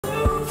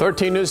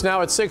13 News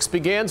Now at 6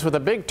 begins with a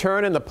big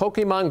turn in the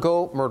Pokémon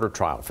Go murder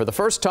trial. For the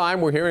first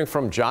time, we're hearing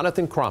from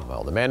Jonathan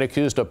Cromwell, the man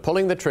accused of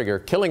pulling the trigger,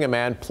 killing a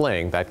man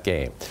playing that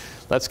game.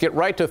 Let's get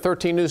right to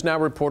 13 News Now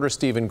reporter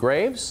Stephen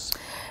Graves.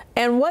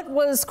 And what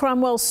was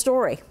Cromwell's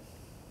story?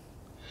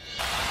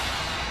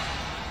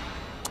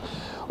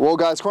 Well,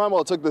 guys,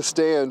 Cromwell took the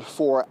stand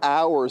for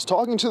hours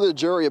talking to the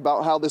jury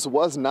about how this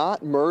was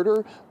not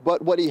murder,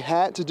 but what he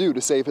had to do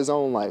to save his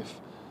own life.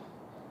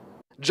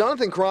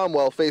 Jonathan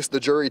Cromwell faced the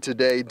jury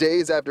today,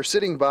 days after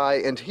sitting by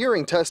and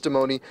hearing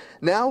testimony,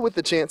 now with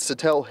the chance to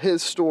tell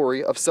his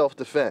story of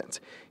self-defense.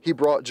 He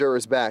brought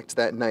jurors back to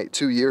that night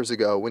 2 years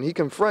ago when he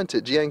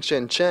confronted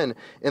Jiangxian Chen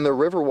in the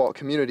Riverwalk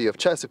community of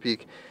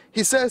Chesapeake.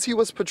 He says he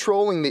was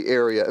patrolling the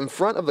area in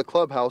front of the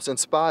clubhouse and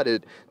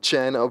spotted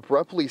Chen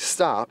abruptly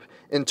stop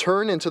and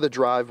turn into the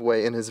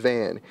driveway in his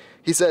van.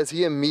 He says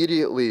he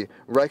immediately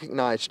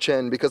recognized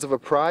Chen because of a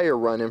prior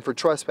run-in for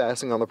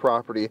trespassing on the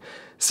property,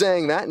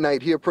 saying that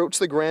night he approached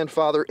the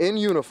grandfather in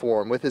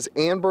uniform with his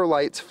amber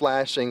lights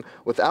flashing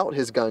without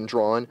his gun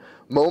drawn.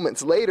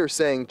 Moments later,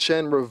 saying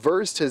Chen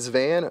reversed his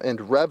van and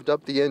revved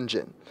up the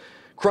engine.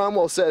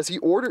 Cromwell says he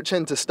ordered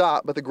Chen to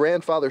stop, but the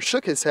grandfather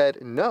shook his head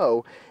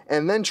no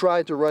and then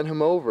tried to run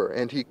him over,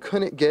 and he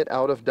couldn't get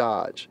out of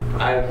Dodge.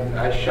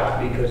 I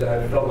shot because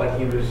I felt like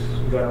he was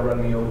going to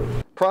run me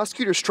over.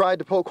 Prosecutors tried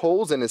to poke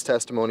holes in his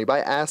testimony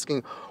by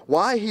asking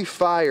why he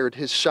fired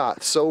his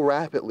shot so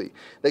rapidly.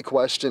 They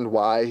questioned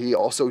why he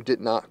also did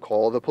not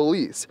call the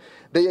police.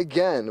 They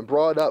again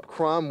brought up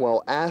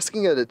Cromwell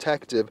asking a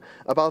detective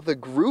about the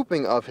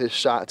grouping of his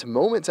shots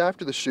moments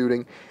after the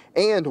shooting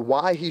and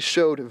why he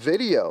showed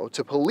video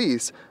to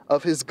police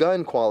of his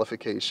gun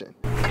qualification.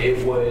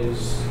 It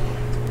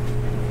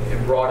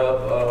brought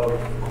up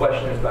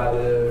questions by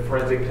the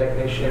forensic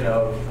technician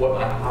of what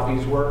my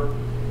hobbies were.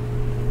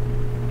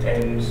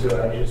 And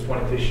so I just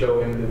wanted to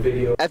show him the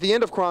video. At the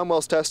end of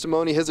Cromwell's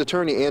testimony, his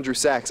attorney Andrew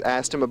Sachs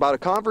asked him about a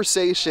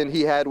conversation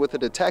he had with a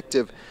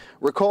detective,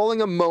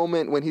 recalling a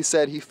moment when he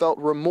said he felt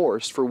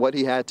remorse for what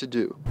he had to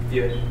do.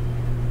 Yes.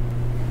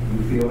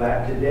 You feel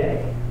that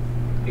today?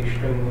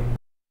 Extremely.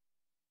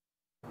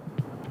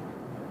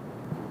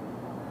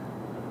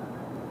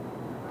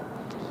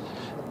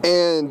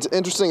 And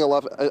interesting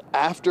enough,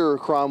 after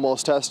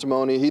Cromwell's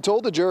testimony, he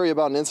told the jury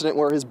about an incident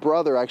where his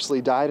brother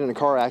actually died in a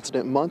car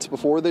accident months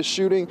before this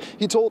shooting.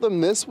 He told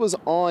them this was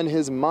on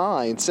his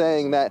mind,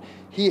 saying that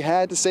he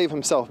had to save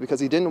himself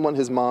because he didn't want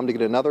his mom to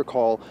get another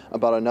call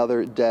about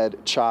another dead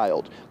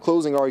child.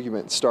 Closing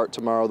arguments start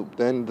tomorrow,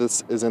 then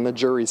this is in the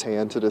jury's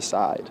hand to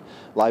decide.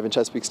 Live in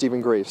Chesapeake,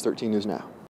 Stephen Graves, 13 News Now.